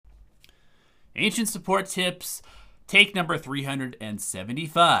Ancient support tips, take number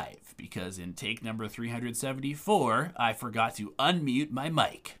 375, because in take number 374, I forgot to unmute my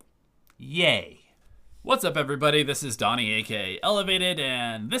mic. Yay. What's up, everybody? This is Donnie, aka Elevated,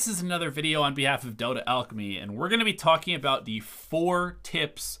 and this is another video on behalf of Dota Alchemy, and we're going to be talking about the 4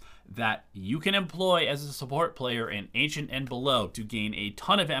 tips that you can employ as a support player in Ancient and below to gain a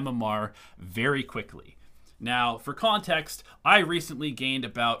ton of MMR very quickly. Now, for context, I recently gained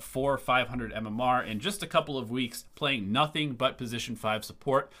about 400 or 500 MMR in just a couple of weeks playing nothing but Position 5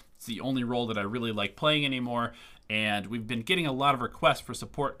 support. It's the only role that I really like playing anymore, and we've been getting a lot of requests for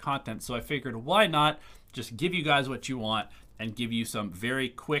support content, so I figured why not just give you guys what you want and give you some very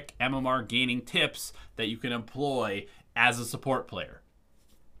quick MMR gaining tips that you can employ as a support player.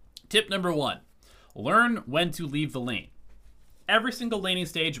 Tip number 1, learn when to leave the lane. Every single laning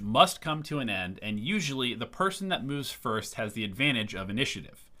stage must come to an end, and usually the person that moves first has the advantage of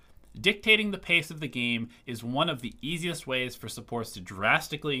initiative. Dictating the pace of the game is one of the easiest ways for supports to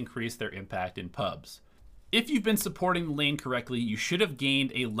drastically increase their impact in pubs. If you've been supporting the lane correctly, you should have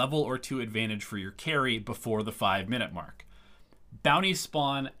gained a level or 2 advantage for your carry before the 5-minute mark. Bounties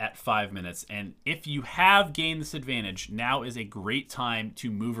spawn at 5 minutes, and if you have gained this advantage, now is a great time to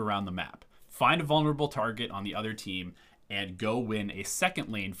move around the map. Find a vulnerable target on the other team and go win a second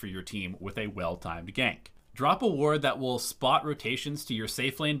lane for your team with a well-timed gank. Drop a ward that will spot rotations to your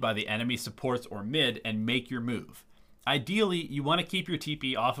safe lane by the enemy supports or mid and make your move. Ideally, you want to keep your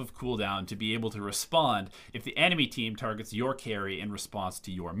TP off of cooldown to be able to respond if the enemy team targets your carry in response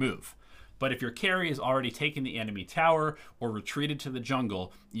to your move. But if your carry has already taken the enemy tower or retreated to the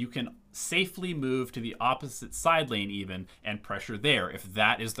jungle, you can safely move to the opposite side lane even and pressure there if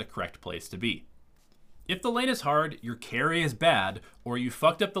that is the correct place to be. If the lane is hard, your carry is bad, or you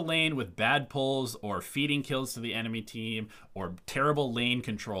fucked up the lane with bad pulls or feeding kills to the enemy team or terrible lane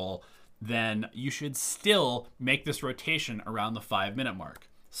control, then you should still make this rotation around the 5-minute mark.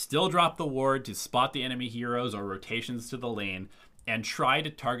 Still drop the ward to spot the enemy heroes or rotations to the lane, and try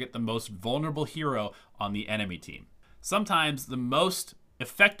to target the most vulnerable hero on the enemy team. Sometimes the most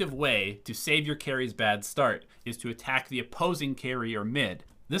effective way to save your carry's bad start is to attack the opposing carry or mid.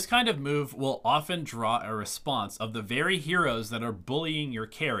 This kind of move will often draw a response of the very heroes that are bullying your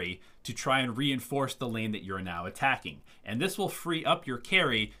carry to try and reinforce the lane that you're now attacking. And this will free up your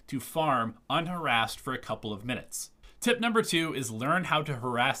carry to farm unharassed for a couple of minutes. Tip number 2 is learn how to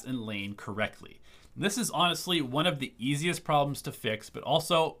harass in lane correctly. This is honestly one of the easiest problems to fix, but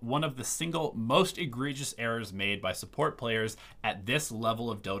also one of the single most egregious errors made by support players at this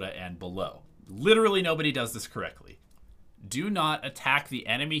level of Dota and below. Literally nobody does this correctly. Do not attack the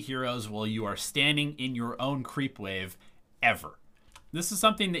enemy heroes while you are standing in your own creep wave, ever. This is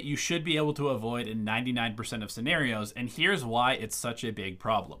something that you should be able to avoid in 99% of scenarios, and here's why it's such a big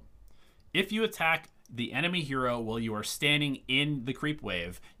problem. If you attack the enemy hero while you are standing in the creep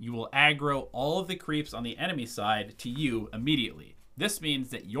wave, you will aggro all of the creeps on the enemy side to you immediately. This means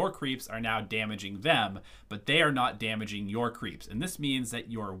that your creeps are now damaging them, but they are not damaging your creeps. And this means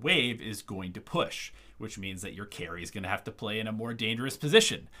that your wave is going to push, which means that your carry is going to have to play in a more dangerous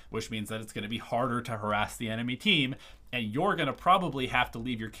position, which means that it's going to be harder to harass the enemy team, and you're going to probably have to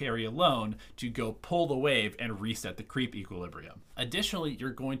leave your carry alone to go pull the wave and reset the creep equilibrium. Additionally, you're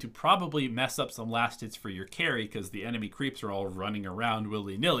going to probably mess up some last hits for your carry because the enemy creeps are all running around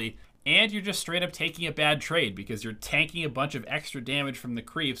willy-nilly, and you're just straight up taking a bad trade because you're tanking a bunch of extra damage from the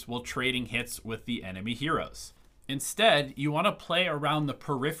creeps while trading hits with the enemy heroes. Instead, you want to play around the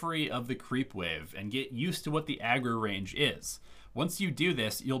periphery of the creep wave and get used to what the aggro range is. Once you do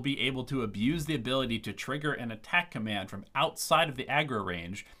this, you'll be able to abuse the ability to trigger an attack command from outside of the aggro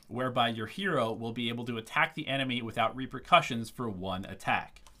range, whereby your hero will be able to attack the enemy without repercussions for one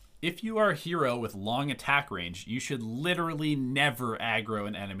attack. If you are a hero with long attack range, you should literally never aggro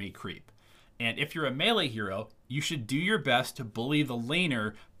an enemy creep. And if you're a melee hero, you should do your best to bully the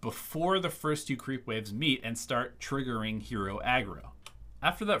laner before the first 2 creep waves meet and start triggering hero aggro.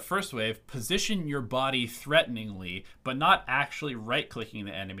 After that first wave, position your body threateningly, but not actually right-clicking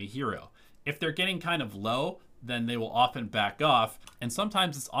the enemy hero. If they're getting kind of low, then they will often back off, and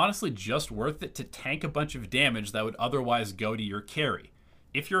sometimes it's honestly just worth it to tank a bunch of damage that would otherwise go to your carry.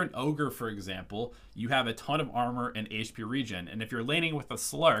 If you're an ogre, for example, you have a ton of armor and HP regen, and if you're laning with a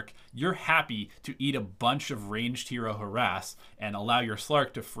Slark, you're happy to eat a bunch of ranged hero harass and allow your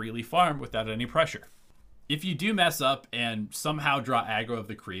Slark to freely farm without any pressure. If you do mess up and somehow draw aggro of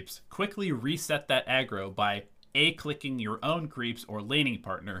the creeps, quickly reset that aggro by A-clicking your own creeps or laning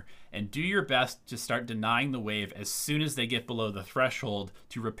partner, and do your best to start denying the wave as soon as they get below the threshold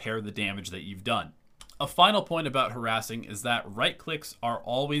to repair the damage that you've done. A final point about harassing is that right clicks are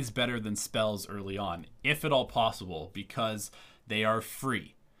always better than spells early on, if at all possible, because they are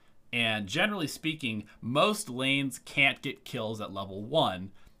free. And generally speaking, most lanes can't get kills at level 1,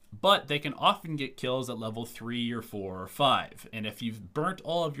 but they can often get kills at level 3 or 4 or 5. And if you've burnt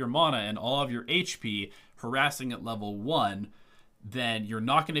all of your mana and all of your HP harassing at level 1, then you're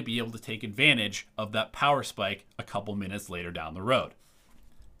not going to be able to take advantage of that power spike a couple minutes later down the road.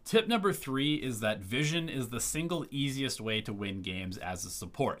 Tip number 3 is that vision is the single easiest way to win games as a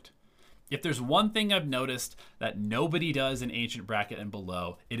support. If there's one thing I've noticed that nobody does in Ancient Bracket and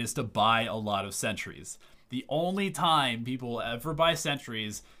below, it is to buy a lot of sentries. The only time people will ever buy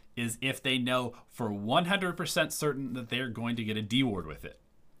sentries is if they know for 100% certain that they're going to get a D-ward with it.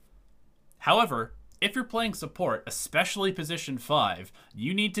 However, if you're playing support, especially position 5,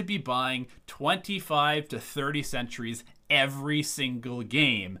 you need to be buying 25 to 30 sentries every single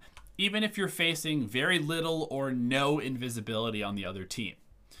game, even if you're facing very little or no invisibility on the other team.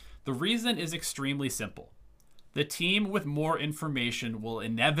 The reason is extremely simple. The team with more information will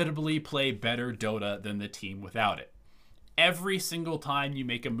inevitably play better Dota than the team without it. Every single time you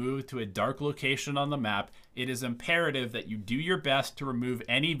make a move to a dark location on the map, it is imperative that you do your best to remove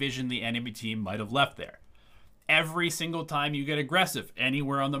any vision the enemy team might have left there. Every single time you get aggressive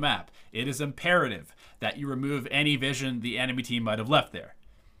anywhere on the map, it is imperative that you remove any vision the enemy team might have left there.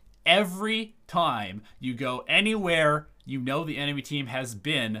 Every time you go anywhere you know the enemy team has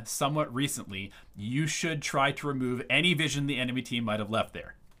been somewhat recently, you should try to remove any vision the enemy team might have left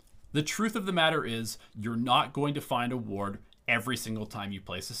there. The truth of the matter is, you're not going to find a ward every single time you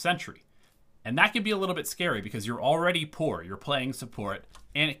place a sentry. And that can be a little bit scary because you're already poor, you're playing support,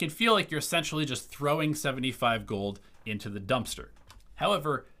 and it can feel like you're essentially just throwing 75 gold into the dumpster.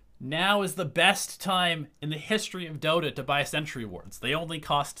 However, now is the best time in the history of Dota to buy sentry wards. They only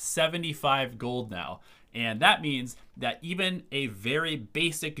cost 75 gold now. And that means that even a very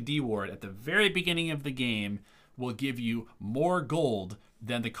basic D-ward at the very beginning of the game will give you more gold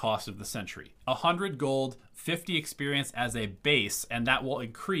than the cost of the sentry. 100 gold, 50 experience as a base, and that will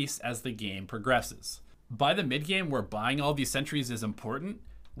increase as the game progresses. By the mid game where buying all these sentries is important,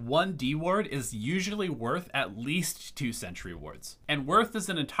 one D-ward is usually worth at least 2 sentry wards. And worth is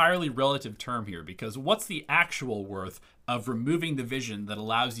an entirely relative term here, because what's the actual worth of removing the vision that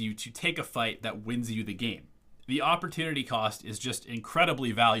allows you to take a fight that wins you the game? The opportunity cost is just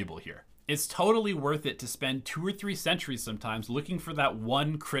incredibly valuable here. It's totally worth it to spend 2 or 3 sentries sometimes looking for that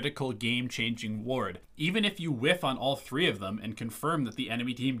one critical game-changing ward, even if you whiff on all 3 of them and confirm that the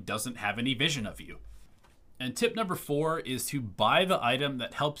enemy team doesn't have any vision of you. And tip number 4 is to buy the item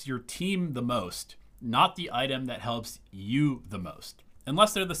that helps your team the most, not the item that helps you the most,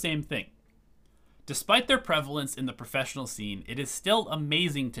 unless they're the same thing. Despite their prevalence in the professional scene, it is still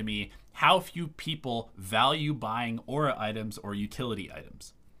amazing to me how few people value buying aura items or utility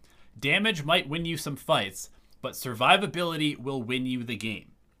items. Damage might win you some fights, but survivability will win you the game.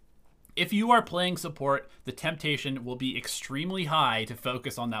 If you are playing support, the temptation will be extremely high to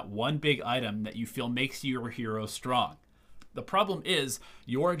focus on that one big item that you feel makes your hero strong. The problem is,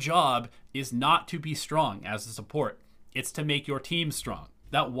 your job is not to be strong as a support. It's to make your team strong.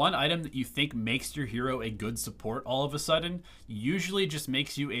 That one item that you think makes your hero a good support all of a sudden usually just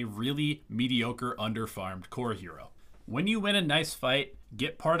makes you a really mediocre underfarmed core hero. When you win a nice fight,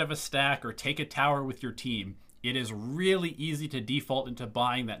 get part of a stack, or take a tower with your team, it is really easy to default into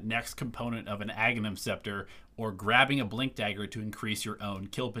buying that next component of an Aghanim Scepter or grabbing a Blink Dagger to increase your own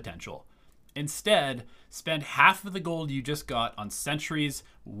kill potential. Instead, spend half of the gold you just got on sentries,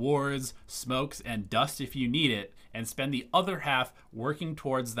 wards, smokes, and dust if you need it, and spend the other half working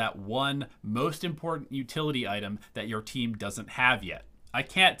towards that one most important utility item that your team doesn't have yet. I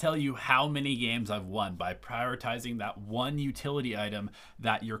can't tell you how many games I've won by prioritizing that one utility item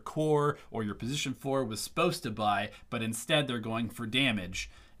that your core or your position 4 was supposed to buy, but instead they're going for damage.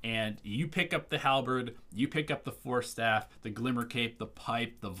 And you pick up the Halberd, you pick up the Force Staff, the Glimmer Cape, the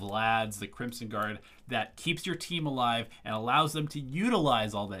Pipe, the Vlads, the Crimson Guard, that keeps your team alive and allows them to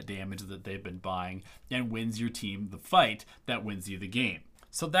utilize all that damage that they've been buying and wins your team the fight that wins you the game.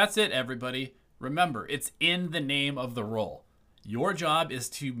 So that's it, everybody. Remember, it's in the name of the role. Your job is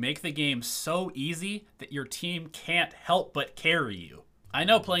to make the game so easy that your team can't help but carry you. I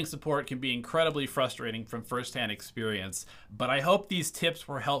know playing support can be incredibly frustrating from first-hand experience, but I hope these tips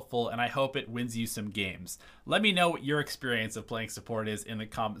were helpful and I hope it wins you some games. Let me know what your experience of playing support is in the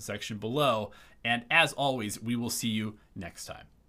comment section below, and as always, we will see you next time.